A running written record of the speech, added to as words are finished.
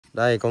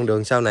Đây con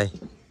đường sau này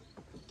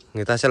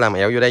người ta sẽ làm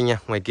ẹo vô đây nha.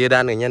 Ngoài kia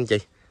đan rồi nha anh chị.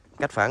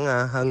 Cách khoảng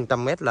hơn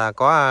 100 mét là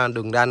có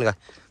đường đan rồi.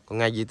 Còn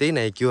ngay vị trí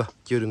này chưa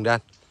đường đan.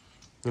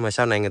 Nhưng mà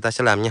sau này người ta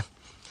sẽ làm nha.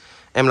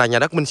 Em là nhà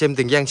đất Minh xem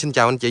Tiền Giang, xin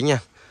chào anh chị nha.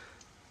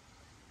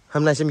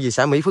 Hôm nay xem về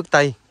xã Mỹ Phước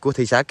Tây của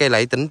thị xã Cây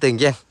Lậy, tỉnh Tiền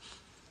Giang.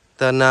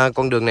 Tên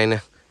con đường này nè,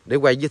 để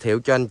quay giới thiệu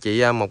cho anh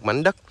chị một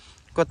mảnh đất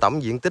có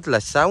tổng diện tích là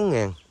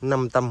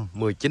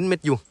 6.519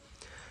 m².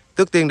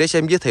 Trước tiên để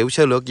xem giới thiệu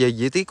sơ lược về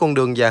vị trí con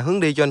đường và hướng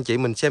đi cho anh chị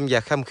mình xem và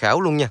tham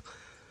khảo luôn nha.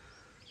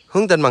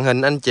 Hướng trên màn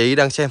hình anh chị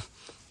đang xem,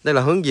 đây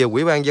là hướng về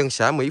Ủy ban dân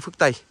xã Mỹ Phước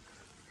Tây.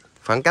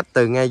 Khoảng cách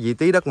từ ngay vị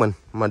trí đất mình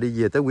mà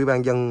đi về tới Ủy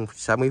ban dân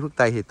xã Mỹ Phước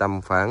Tây thì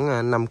tầm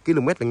khoảng 5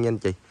 km lần nha anh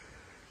chị.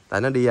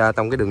 Tại nó đi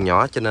trong cái đường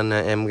nhỏ cho nên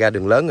em ra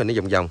đường lớn rồi nó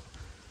vòng vòng.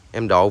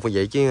 Em độ như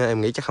vậy chứ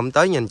em nghĩ chắc không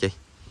tới nha anh chị.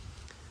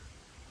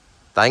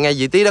 Tại ngay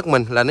vị trí đất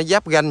mình là nó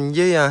giáp ranh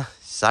với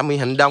xã Mỹ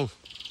Hạnh Đông.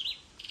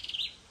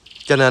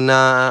 Cho nên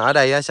ở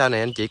đây sau này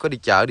anh chị có đi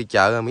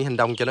chợ Mỹ Hạnh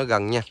Đông cho nó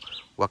gần nha.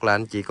 Hoặc là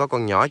anh chị có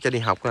con nhỏ cho đi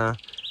học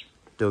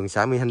trường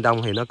xã Mỹ Hạnh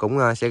Đông thì nó cũng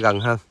sẽ gần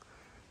hơn.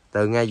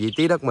 Từ ngay vị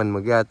trí đất mình mà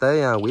ra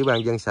tới Ủy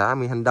ban dân xã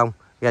Mỹ Hạnh Đông,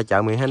 ra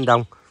chợ Mỹ Hạnh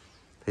Đông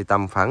thì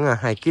tầm khoảng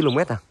 2 km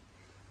à.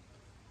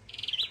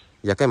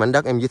 Và cái mảnh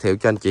đất em giới thiệu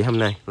cho anh chị hôm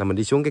nay là mình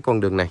đi xuống cái con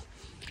đường này.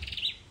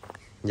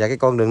 Và cái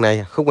con đường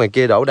này khúc ngoài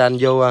kia đổ đan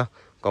vô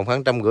còn khoảng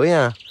 150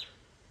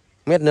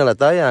 mét nữa là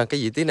tới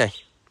cái vị trí này.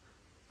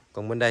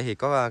 Còn bên đây thì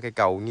có cây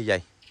cầu như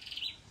vậy.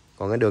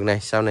 Còn cái đường này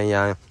sau này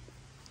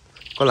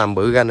có làm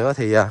bự ra nữa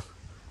thì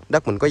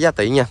đất mình có giá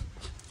trị nha.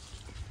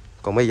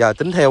 Còn bây giờ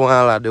tính theo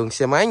là đường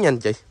xe máy nha anh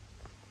chị.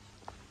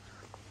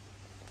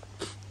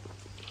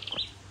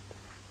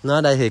 Nó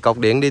ở đây thì cột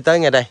điện đi tới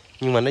ngay đây,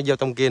 nhưng mà nó vô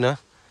trong kia nữa.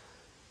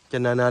 Cho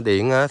nên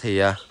điện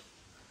thì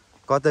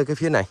có tới cái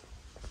phía này.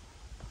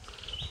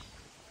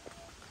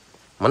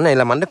 Mảnh này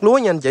là mảnh đất lúa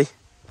nha anh chị.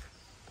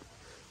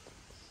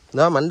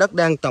 Đó, mảnh đất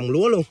đang trồng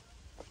lúa luôn.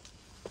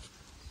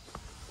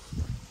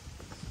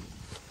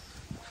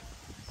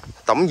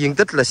 Tổng diện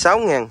tích là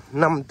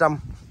 6.519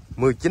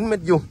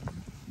 m².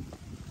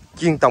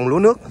 Chuyên trồng lúa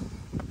nước.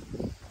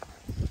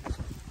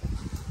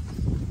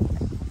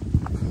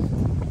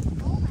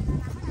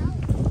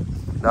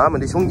 Đó,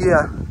 mình đi xuống dưới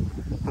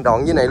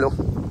đoạn dưới này luôn.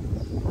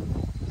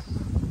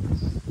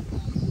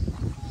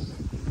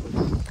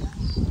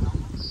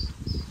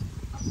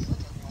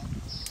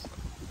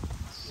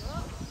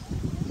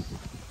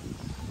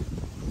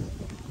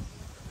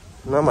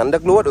 Nó mảnh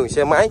đất lúa đường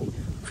xe máy.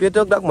 Phía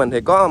trước đất mình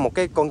thì có một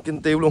cái con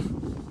chinh tiêu luôn.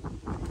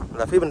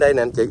 Là phía bên đây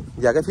nè anh chị.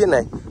 Và cái phía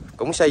này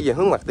cũng xây về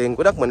hướng mặt tiền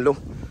của đất mình luôn.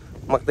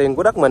 Mặt tiền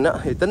của đất mình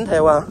thì tính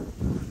theo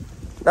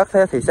đất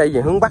thì xây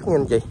về hướng Bắc nha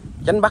anh chị.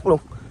 Chánh Bắc luôn.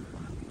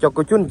 Cho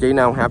cô chú anh chị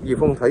nào hạp gì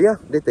phong thủy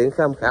để tiện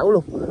tham khảo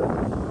luôn.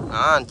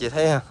 Đó anh chị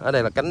thấy ở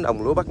đây là cánh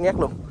đồng lúa bát ngát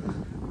luôn.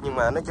 Nhưng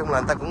mà nói chung là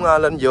người ta cũng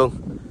lên vườn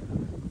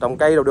trồng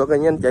cây đâu được rồi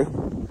nha anh chị.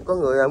 Có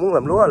người muốn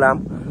làm lúa là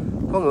làm,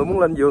 có người muốn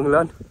lên vườn thì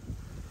lên.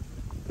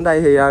 Ở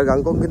đây thì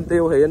gần con kinh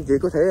tiêu thì anh chị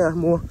có thể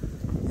mua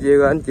về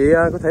rồi anh chị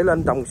có thể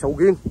lên trồng sầu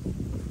riêng.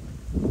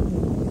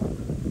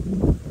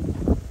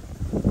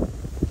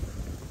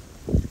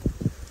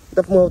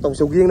 Tập mua trồng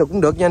sầu riêng nào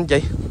cũng được nha anh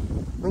chị.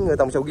 Mấy người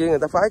trồng sầu riêng người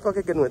ta phải có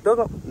cái kênh ngoài trước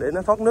đó, để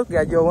nó thoát nước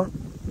ra vô á.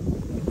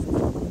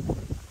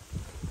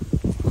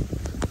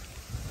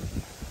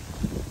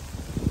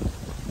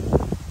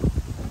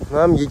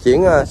 Nó di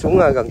chuyển xuống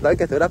gần tới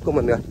cái thửa đất của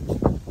mình rồi.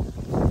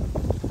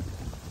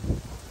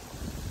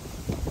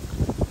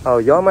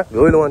 Gió mát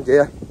rượi luôn anh chị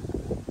ơi.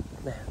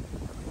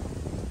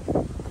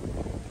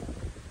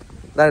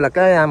 Đây là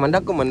cái mảnh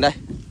đất của mình đây.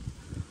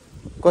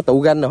 Có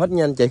tụ ranh nào hết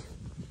nha anh chị.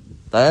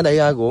 Tại ở đây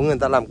ruộng người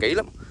ta làm kỹ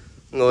lắm.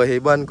 Người thì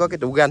bên có cái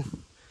trụ ranh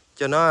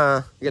cho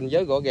nó ranh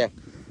giới rõ ràng.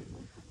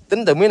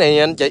 Tính từ miếng này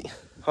nha anh chị.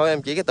 Thôi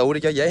em chỉ cái tụ đi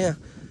cho dễ ha.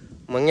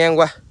 Mà ngang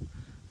qua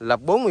là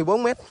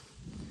 44 m.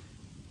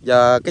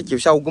 Và cái chiều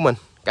sâu của mình,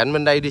 cạnh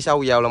bên đây đi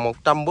sâu vào là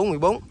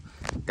 144,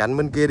 cạnh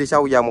bên kia đi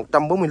sâu vào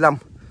 145.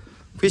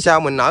 Phía sau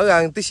mình nở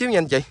ra tí xíu nha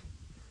anh chị.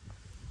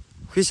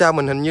 Phía sau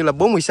mình hình như là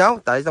 46,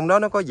 tại trong đó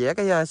nó có vẽ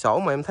cái sổ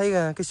mà em thấy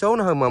cái số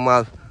nó hơi mờ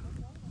mờ.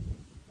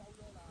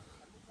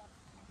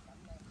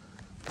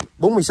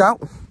 46.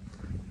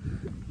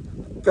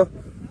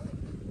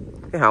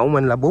 Cái hậu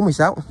mình là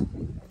 46.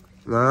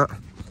 Đó.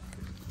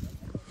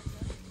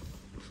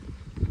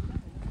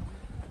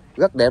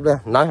 Rất đẹp luôn,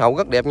 nở hậu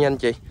rất đẹp nha anh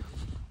chị.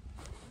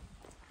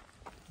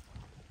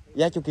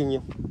 Giá chú kêu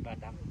nhiêu?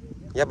 300.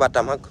 Giá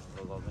 300 hết.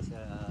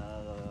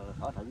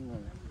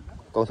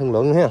 Còn thương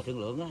lượng nữa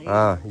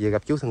ha. Về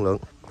gặp chú thương lượng.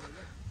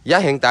 Giá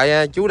hiện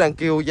tại chú đang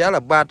kêu giá là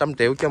 300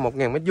 triệu cho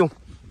 1.000 m².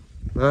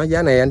 Đó,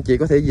 giá này anh chị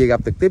có thể về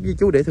gặp trực tiếp với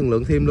chú để thương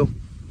lượng thêm luôn.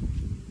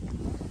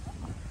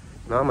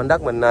 Đó, mảnh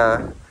đất mình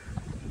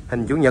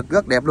hình chủ nhật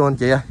rất đẹp luôn anh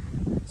chị ơi.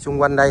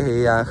 Xung quanh đây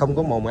thì không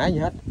có mồ mã gì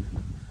hết.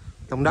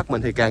 Trong đất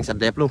mình thì càng sạch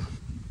đẹp luôn.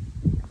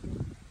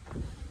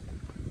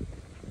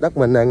 Đất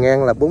mình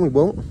ngang là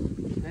 44.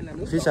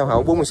 Phía sau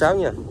hậu 46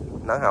 nha.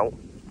 Nở hậu.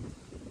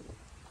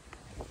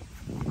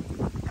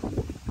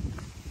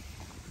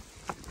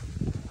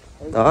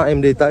 Đó,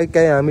 em đi tới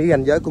cái miếng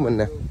ranh giới của mình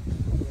nè.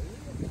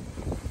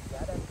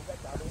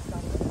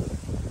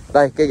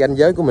 Đây cái ranh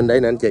giới của mình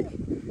đây nè anh chị.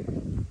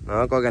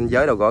 Đó, có ranh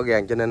giới đâu rõ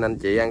ràng cho nên anh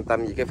chị an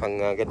tâm về cái phần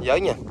ranh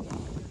giới nha.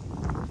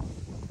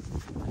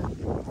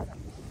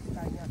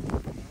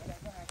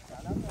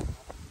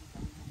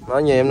 Đó,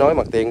 như em nói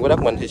mặt tiền của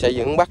đất mình thì xây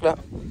dựng hướng Bắc đó.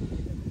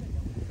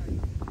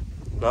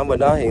 Đó, bên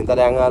đó thì người ta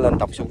đang lên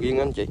trồng sầu riêng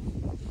đó anh chị.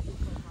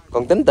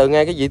 Còn tính từ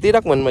ngay cái vị trí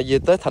đất mình mà về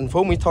tới thành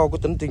phố Mỹ Tho của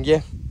tỉnh Tiền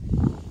Giang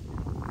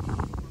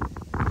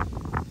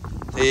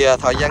thì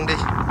thời gian đi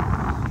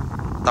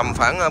tầm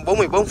khoảng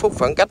 44 phút,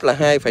 khoảng cách là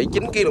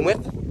 2,9 km.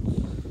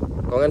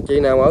 Còn anh chị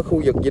nào ở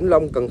khu vực Vĩnh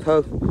Long, Cần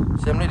Thơ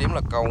xem lấy điểm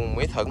là cầu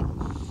Mỹ Thuận.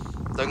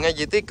 Từ ngay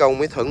vị trí cầu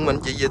Mỹ Thuận mình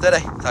chị về tới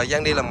đây thời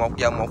gian đi là 1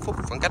 giờ 1 phút,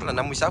 khoảng cách là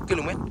 56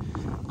 km.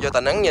 Do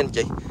tà nắng nha anh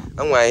chị.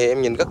 Ở ngoài thì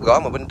em nhìn rất rõ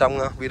mà bên trong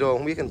video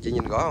không biết anh chị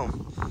nhìn rõ không.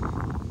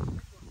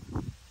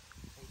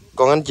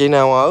 Còn anh chị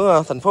nào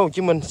ở thành phố Hồ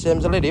Chí Minh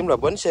xem sẽ lấy điểm là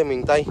bến xe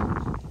miền Tây.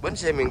 Bến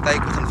xe miền Tây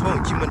của thành phố Hồ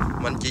Chí Minh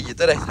mà anh chị về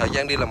tới đây thời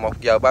gian đi là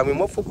 1 giờ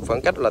 31 phút,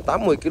 khoảng cách là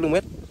 80 km.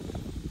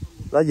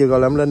 Đó, vừa rồi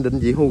làm lên định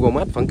vị Google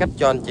Maps khoảng cách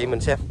cho anh chị mình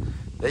xem.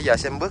 Để giờ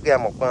xem bước ra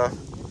một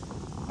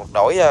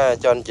đổi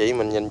cho anh chị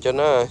mình nhìn cho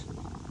nó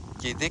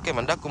chi tiết cái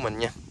mảnh đất của mình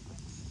nha.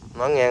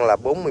 Nó ngang là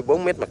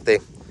 44 m mặt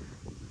tiền.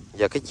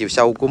 Và cái chiều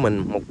sâu của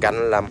mình một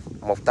cạnh là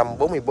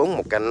 144,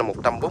 một cạnh là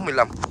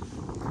 145.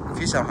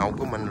 Phía sau hậu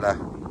của mình là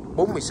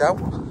 46.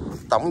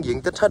 Tổng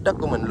diện tích hết đất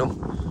của mình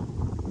luôn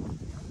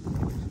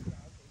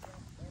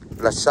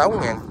là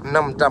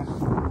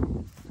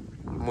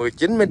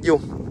 6.519 m²,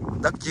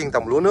 đất chuyên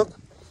trồng lúa nước.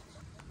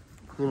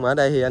 Nhưng mà ở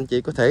đây thì anh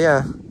chị có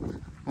thể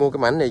mua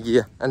cái mảnh này gì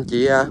anh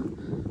chị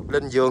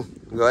lên vườn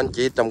rồi anh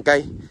chị trồng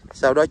cây,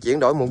 sau đó chuyển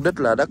đổi mục đích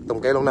là đất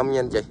trồng cây lâu năm nha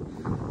anh chị.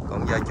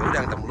 Còn giờ chủ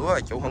đang trồng lúa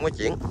rồi chủ không có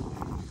chuyển.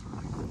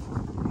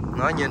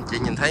 Nói như anh chị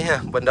nhìn thấy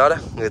ha, bên đó đó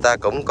người ta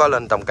cũng có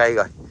lên trồng cây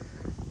rồi.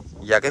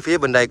 Và cái phía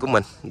bên đây của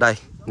mình đây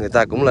người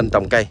ta cũng lên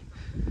trồng cây.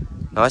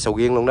 Đó, sầu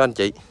riêng luôn đó anh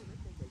chị.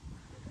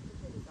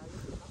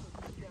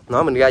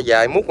 Nói mình ra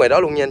dài mút ngoài đó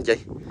luôn nha anh chị.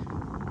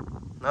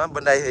 Nó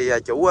bên đây thì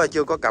chủ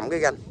chưa có cầm cái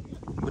ganh,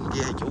 bên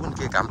kia thì chủ bên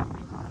kia cầm.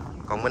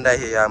 Còn bên đây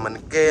thì mình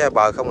cái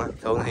bờ không à,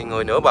 thường thì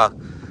người nửa bờ.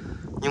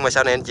 Nhưng mà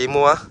sau này anh chị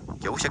mua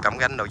chủ sẽ cầm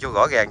ganh đầu cho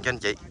rõ ràng cho anh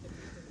chị.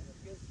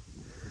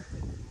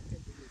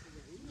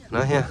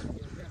 Đó ha.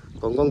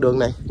 Còn con đường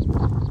này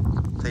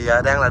thì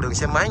đang là đường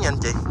xe máy nha anh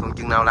chị. Còn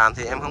chừng nào làm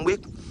thì em không biết.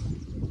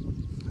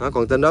 Đó,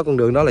 còn tên đó con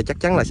đường đó là chắc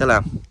chắn là sẽ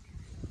làm.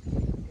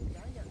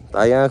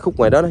 Tại khúc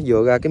ngoài đó nó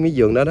vừa ra cái mí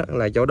vườn đó,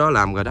 là chỗ đó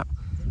làm rồi đó.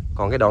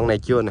 Còn cái đoạn này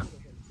chưa nè.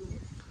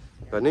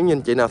 Rồi nếu như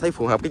anh chị nào thấy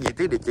phù hợp cái vị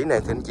trí địa chỉ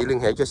này thì anh chị liên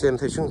hệ cho xem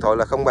theo số điện thoại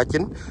là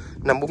 039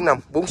 545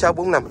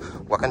 4645,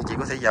 hoặc anh chị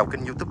có thể vào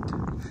kênh YouTube,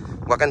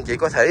 hoặc anh chị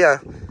có thể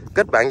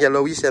kết bạn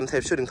Zalo với xem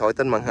theo số điện thoại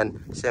tên màn hình.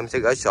 Xem sẽ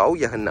gửi sổ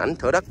và hình ảnh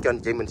thửa đất cho anh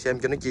chị mình xem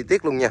cho nó chi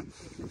tiết luôn nha.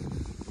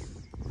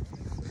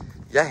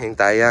 Giá hiện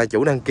tại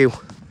chủ đang kêu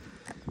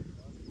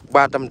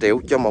 300 triệu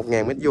cho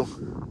 1.000 m².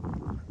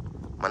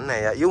 Mảnh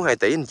này yếu 2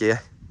 tỷ anh chị ơi.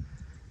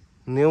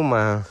 Nếu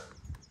mà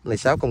này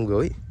 6,5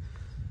 công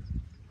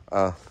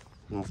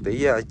 1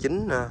 tỷ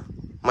 9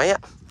 mấy á.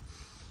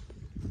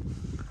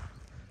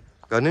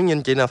 Rồi nếu như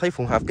anh chị nào thấy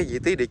phù hợp cái vị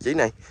trí địa chỉ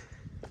này,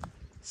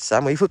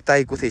 xã Mỹ Phước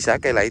Tây của thị xã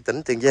Cây Lậy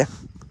tỉnh Tiền Giang,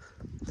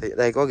 thì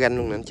đây có ganh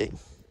luôn nè anh chị.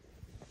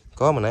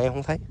 Có mà nãy em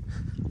không thấy.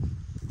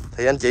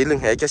 Thì anh chị liên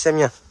hệ cho xem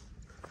nha.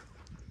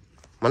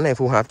 Mảnh này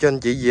phù hợp cho anh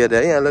chị về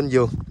để lên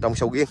vườn trồng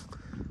sầu riêng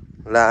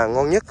là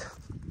ngon nhất.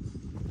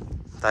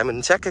 Tại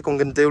mình sát cái con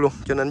kênh tiêu luôn,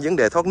 cho nên vấn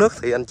đề thoát nước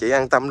thì anh chị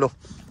an tâm luôn.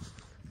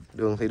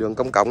 Đường thì đường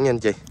công cộng nha anh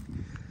chị.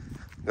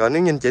 Rồi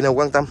nếu như anh chị nào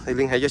quan tâm thì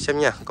liên hệ cho xem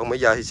nha. Còn bây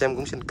giờ thì xem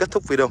cũng xin kết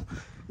thúc video.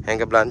 Hẹn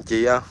gặp lại anh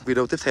chị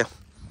video tiếp theo.